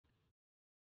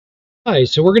Hi,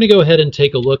 so we're going to go ahead and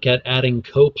take a look at adding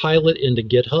Copilot into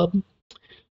GitHub.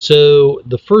 So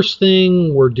the first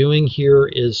thing we're doing here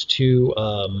is to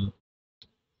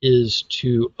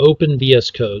open VS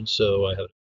Code. So I have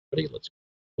it ready. Let's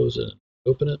close it and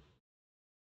open it.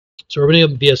 So we're opening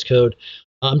up VS Code.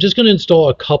 I'm just going to install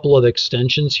a couple of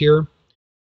extensions here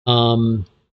um,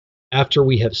 after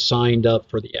we have signed up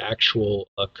for the actual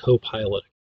Copilot.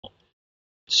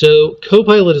 So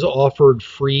Copilot is offered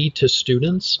free to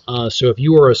students. So if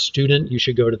you are a student, you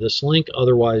should go to this link.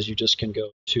 Otherwise, you just can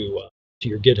go to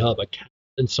your GitHub account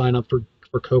and sign up for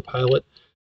Copilot.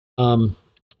 Um,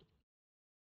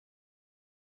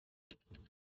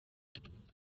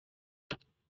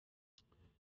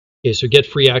 okay, so get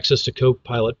free access to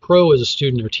Copilot Pro as a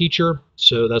student or teacher.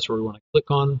 So that's where we want to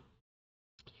click on.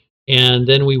 And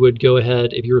then we would go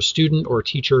ahead, if you're a student or a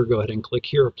teacher, go ahead and click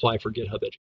here, apply for GitHub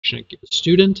Education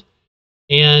Student.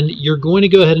 And you're going to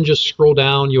go ahead and just scroll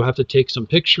down. You'll have to take some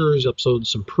pictures, upload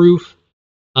some proof.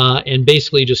 And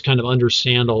basically just kind of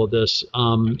understand all of this.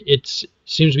 It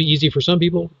seems to be easy for some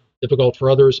people, difficult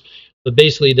for others, but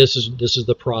basically this is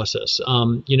the process.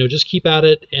 Just keep at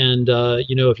it, and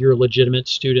if you're a legitimate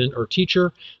student or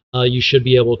teacher, you should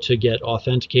be able to get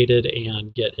authenticated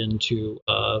and get into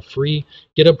a free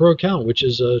GitHub Pro account, which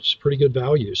is a pretty good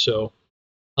value. So,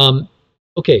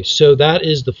 okay, so that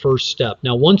is the first step.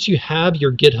 Now, once you have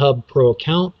your GitHub Pro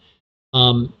account,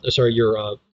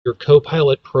 your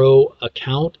Copilot Pro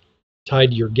account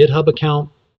tied to your GitHub account,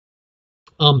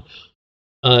 um,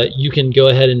 you can go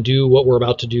ahead and do what we're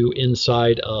about to do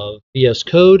inside of VS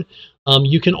Code.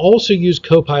 You can also use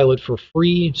Copilot for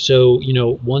free. So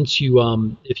once you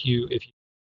if you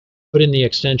put in the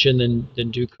extension,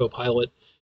 then do Copilot.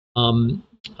 Um,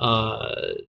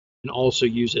 can also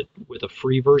use it with a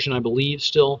free version, I believe,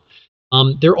 still.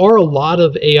 There are a lot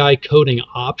of AI coding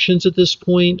options at this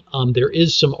point. There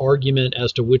is some argument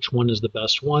as to which one is the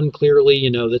best one. Clearly,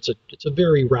 it's a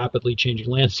very rapidly changing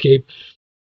landscape.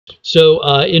 So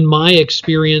in my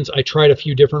experience, I tried a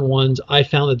few different ones. I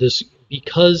found that this,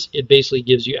 because it basically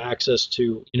gives you access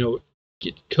to,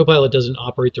 Copilot doesn't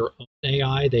operate their own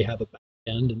AI. They have a back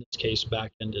end. In this case,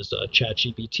 back end is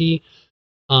ChatGPT.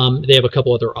 They have a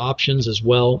couple other options as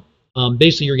well.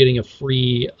 Basically, you're getting a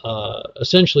free,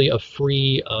 essentially a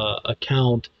free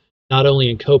account, not only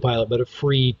in Copilot, but a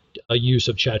free use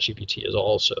of ChatGPT is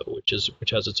also, which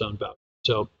has its own value.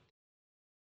 So,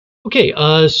 okay,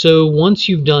 so once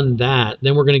you've done that,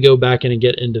 then we're going to go back in and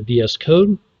get into VS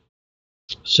Code.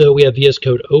 So we have VS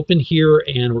Code open here,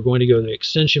 and we're going to go to the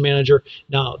extension manager.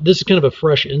 Now, this is kind of a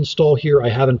fresh install here. I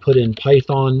haven't put in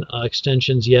Python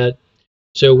extensions yet.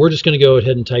 So we're just going to go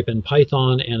ahead and type in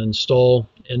Python and install.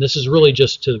 And this is really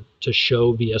just to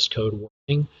show VS Code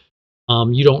working.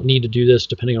 You don't need to do this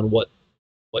depending on what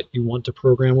you want to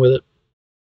program with it.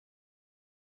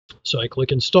 So I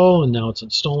click install, and now it's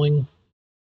installing.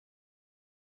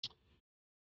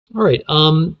 All right.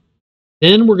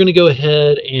 Then we're going to go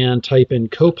ahead and type in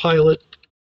Copilot.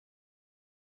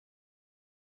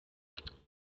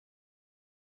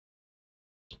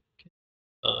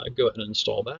 Go ahead and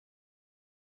install that.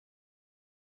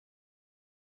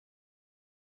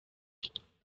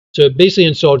 So it basically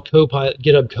installed Copilot,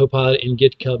 GitHub Copilot, and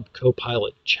GitHub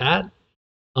Copilot Chat.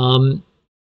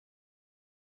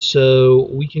 So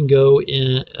we can go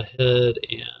in ahead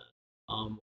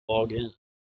and log in.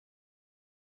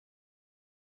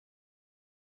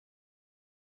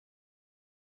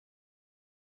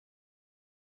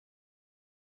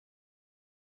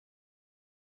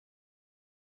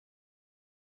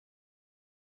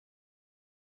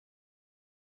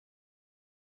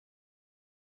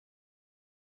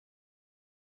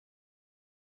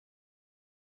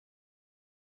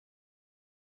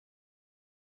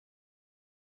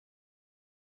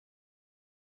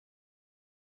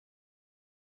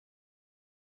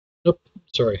 Nope,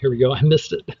 sorry, here we go. I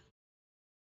missed it.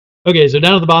 Okay, so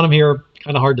down at the bottom here,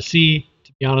 kind of hard to see,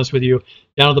 to be honest with you.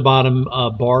 Down at the bottom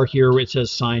bar here, it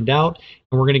says signed out,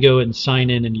 and we're going to go and sign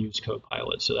in and use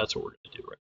Copilot. So that's what we're going to do,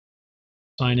 right?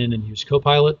 Sign in and use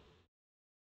Copilot.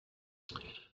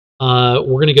 We're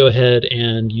going to go ahead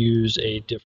and use a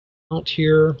different account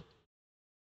here.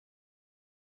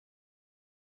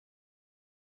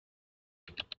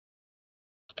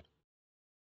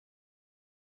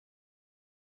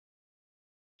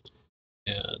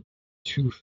 And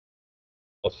two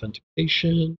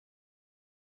authentication.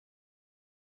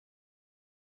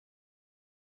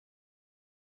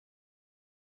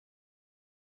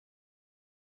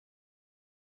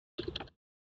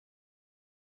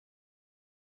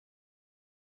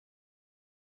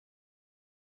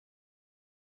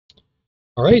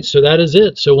 All right, so that is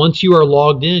it. So once you are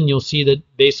logged in, you'll see that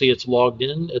basically it's logged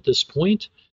in at this point.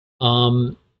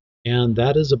 Um, and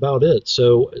that is about it.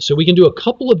 So we can do a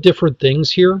couple of different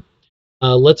things here.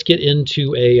 Let's get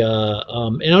into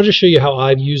and I'll just show you how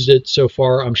I've used it so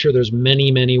far. I'm sure there's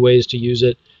many, many ways to use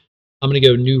it. I'm going to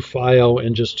go new file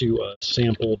and just do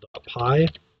sample.py.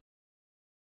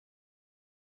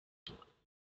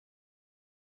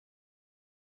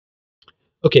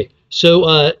 Okay,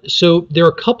 so there are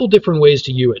a couple different ways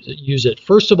to use it.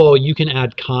 First of all, you can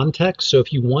add context. So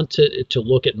if you want to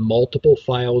look at multiple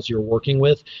files you're working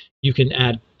with, you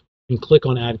can click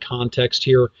on add context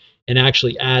here and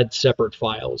actually add separate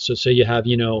files. So say you have,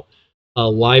 a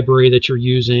library that you're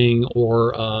using,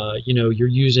 or you're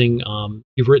using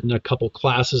you've written a couple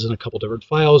classes in a couple different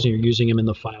files and you're using them in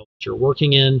the file that you're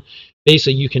working in.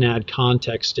 Basically, you can add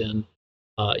context in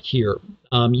here.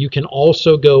 You can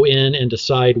also go in and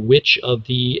decide which of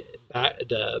the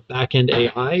backend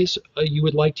AIs you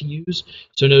would like to use.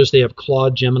 So notice they have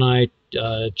Claude, Gemini,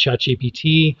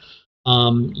 ChatGPT.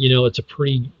 It's a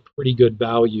pretty good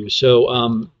value.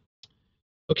 So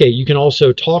okay, you can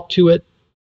also talk to it.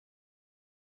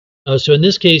 So in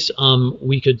this case,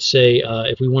 we could say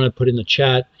if we want to put in the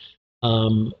chat,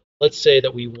 let's say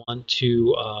that we want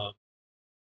to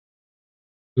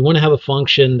have a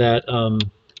function that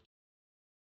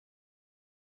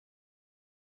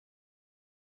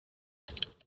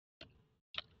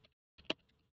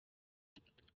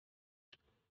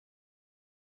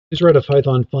please write a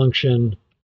Python function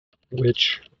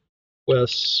which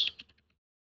requests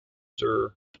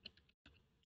provide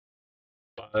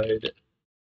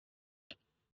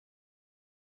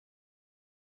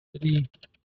city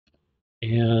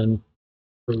and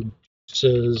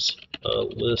produces a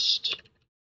list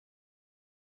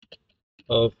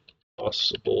of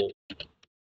possible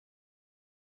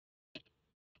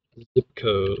zip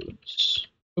codes.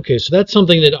 Okay, so that's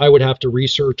something that I would have to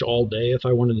research all day if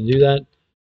I wanted to do that.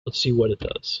 Let's see what it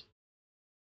does.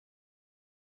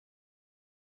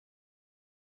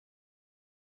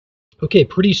 Okay,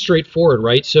 pretty straightforward,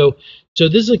 right? So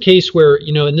this is a case where,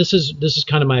 and this is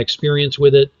kind of my experience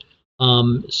with it.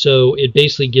 So it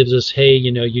basically gives us, hey,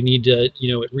 you need to,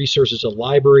 it resources a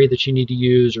library that you need to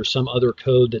use or some other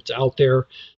code that's out there.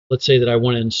 Let's say that I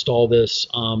want to install this.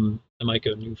 I might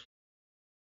go new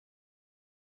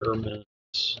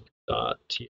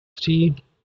experiments.txt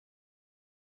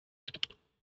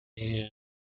and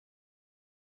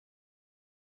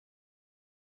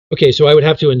okay, so I would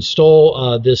have to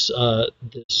install this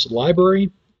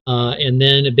library, and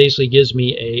then it basically gives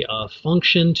me a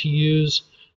function to use,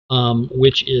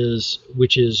 which is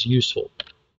useful.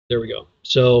 There we go.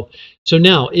 So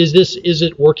now is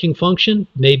it working function?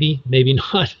 Maybe, maybe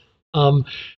not.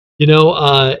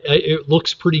 It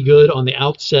looks pretty good on the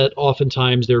outset.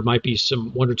 Oftentimes there might be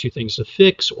one or two things to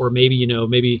fix, or maybe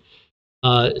maybe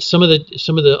some of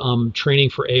the training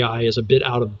for AI is a bit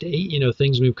out of date.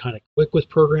 Things move kind of quick with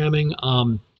programming.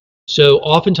 So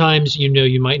oftentimes,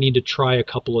 you might need to try a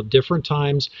couple of different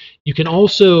times. You can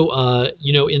also,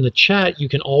 in the chat, you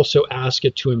can also ask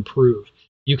it to improve.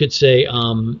 You could say,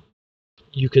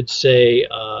 you could say,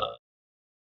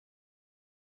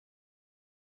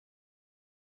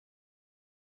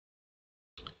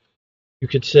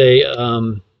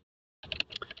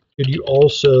 could you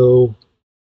also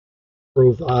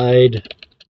provide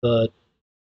the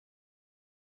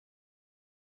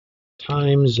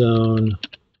time zone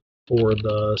for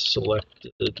the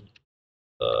selected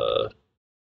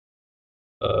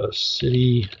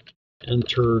city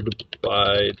entered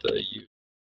by the user?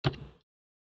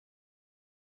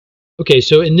 Okay,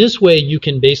 so in this way, you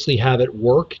can basically have it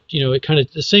work. It kind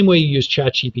of the same way you use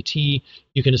ChatGPT.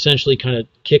 You can essentially kind of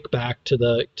kick back to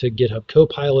GitHub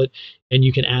Copilot, and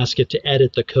you can ask it to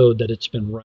edit the code that it's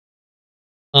been running.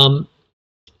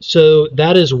 So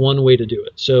that is one way to do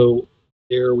it. So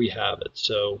there we have it.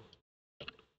 So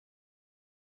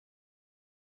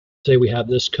say we have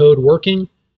this code working.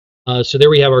 So there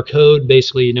we have our code.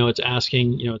 Basically, it's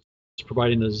asking, it's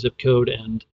providing the zip code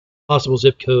and possible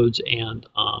zip codes and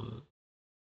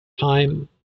time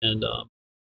and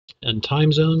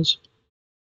time zones.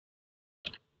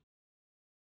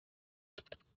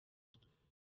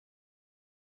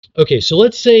 Okay, so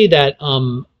let's say that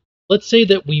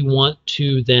we want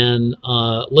to then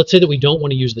let's say that we don't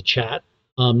want to use the chat.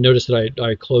 Notice that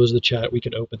I closed the chat. We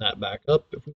can open that back up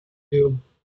if we do.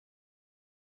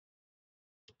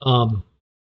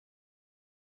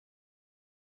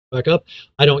 Back up.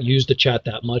 I don't use the chat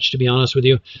that much, to be honest with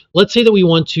you. Let's say that we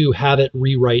want to have it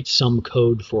rewrite some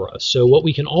code for us. So what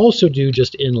we can also do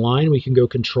just in line, we can go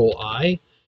Control I,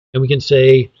 and we can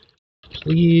say,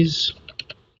 please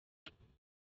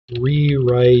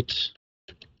rewrite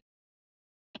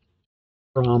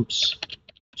prompts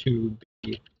to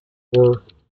be more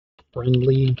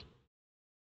friendly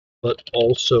but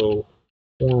also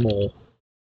formal.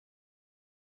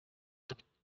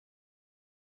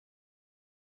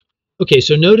 Okay,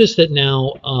 so notice that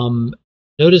now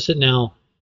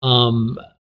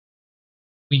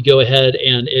we go ahead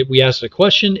and we asked a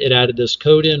question. It added this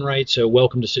code in, right? So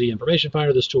welcome to City Information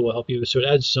Finder. This tool will help you. So it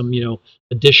adds some,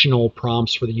 additional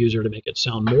prompts for the user to make it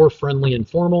sound more friendly and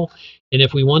formal. And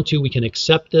if we want to, we can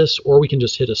accept this, or we can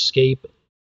just hit escape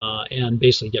and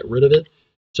basically get rid of it.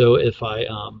 So if I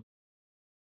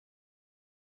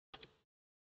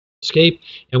escape,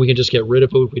 and we can just get rid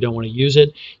of it if we don't want to use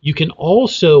it. You can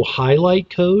also highlight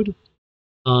code.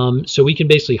 So we can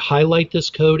basically highlight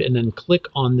this code and then click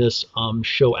on this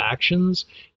show actions,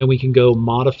 and we can go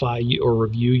modify or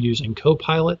review using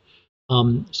Copilot.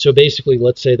 So basically,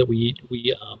 let's say that we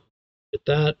hit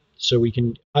that, so we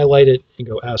can highlight it and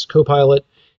go ask Copilot,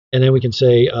 and then we can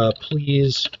say,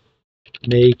 please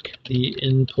make the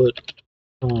input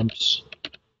prompts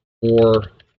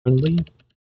more friendly.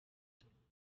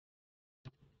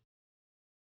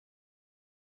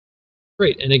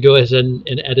 Great, and it goes ahead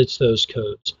and edits those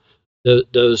codes,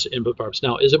 those input prompts.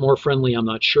 Now, is it more friendly? I'm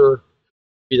not sure.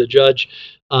 Be the judge.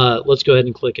 Let's go ahead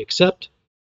and click accept.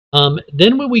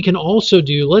 Then what we can also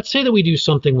do, let's say that we do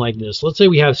something like this. Let's say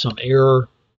we have some error,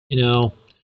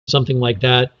 something like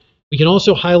that. We can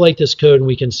also highlight this code and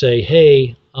we can say,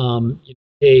 hey,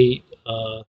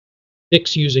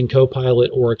 fix using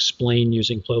Copilot, or explain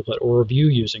using Copilot, or review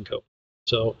using Copilot.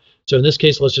 So in this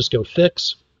case, let's just go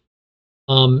fix.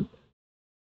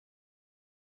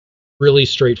 Really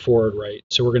straightforward, right?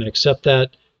 So we're going to accept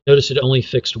that. Notice it only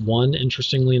fixed one,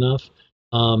 interestingly enough.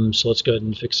 So let's go ahead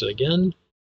and fix it again.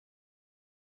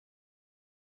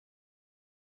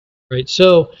 Right.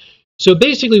 So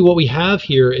basically, what we have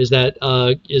here is that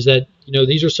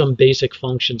these are some basic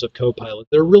functions of Copilot.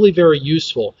 They're really very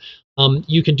useful.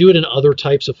 You can do it in other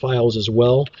types of files as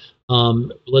well.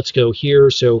 Let's go here.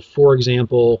 So, for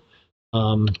example.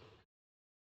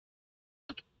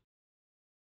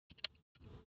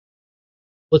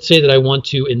 Let's say that I want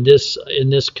to, in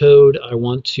this code, I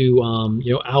want to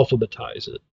alphabetize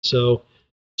it. So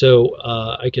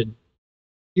I could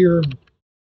here.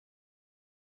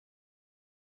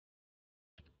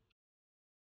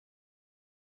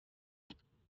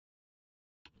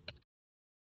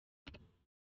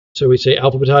 So we say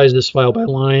alphabetize this file by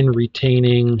line,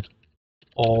 retaining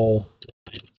all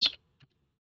lines.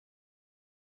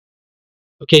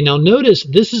 Okay, now notice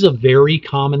this is a very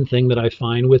common thing that I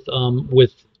find with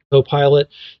Copilot.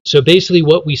 So basically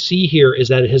what we see here is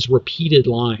that it has repeated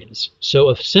lines. So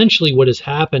essentially what has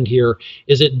happened here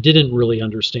is it didn't really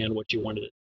understand what you wanted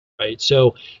it, right?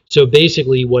 So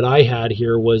basically what I had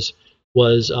here was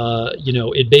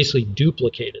it basically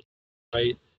duplicated,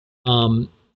 right?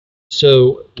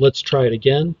 So let's try it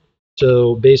again.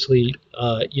 So basically,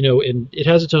 and it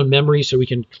has its own memory, so we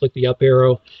can click the up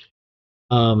arrow.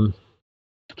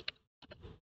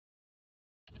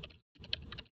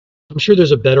 I'm sure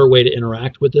there's a better way to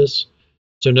interact with this.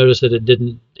 So notice that it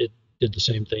did the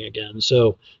same thing again.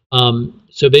 So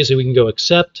basically we can go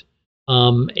accept,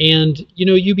 and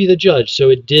you be the judge. So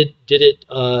it did it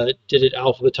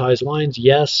alphabetize lines?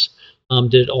 Yes.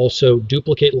 Did it also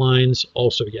duplicate lines?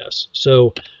 Also yes.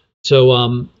 So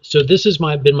this has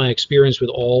been my experience with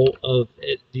all of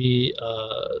the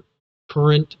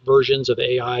current versions of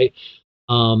AI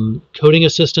coding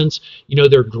assistants.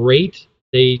 They're great.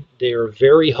 They are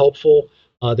very helpful.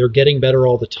 They're getting better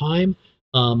all the time,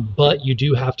 but you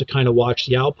do have to kind of watch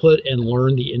the output and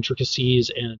learn the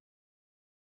intricacies and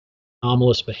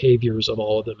anomalous behaviors of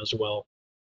all of them as well.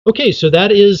 Okay, so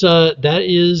that is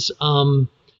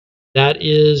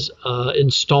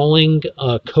installing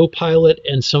Copilot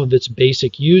and some of its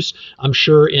basic use. I'm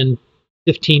sure in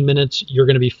 15 minutes you're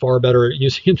going to be far better at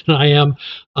using it than I am.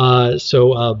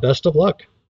 So best of luck.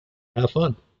 Have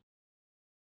fun.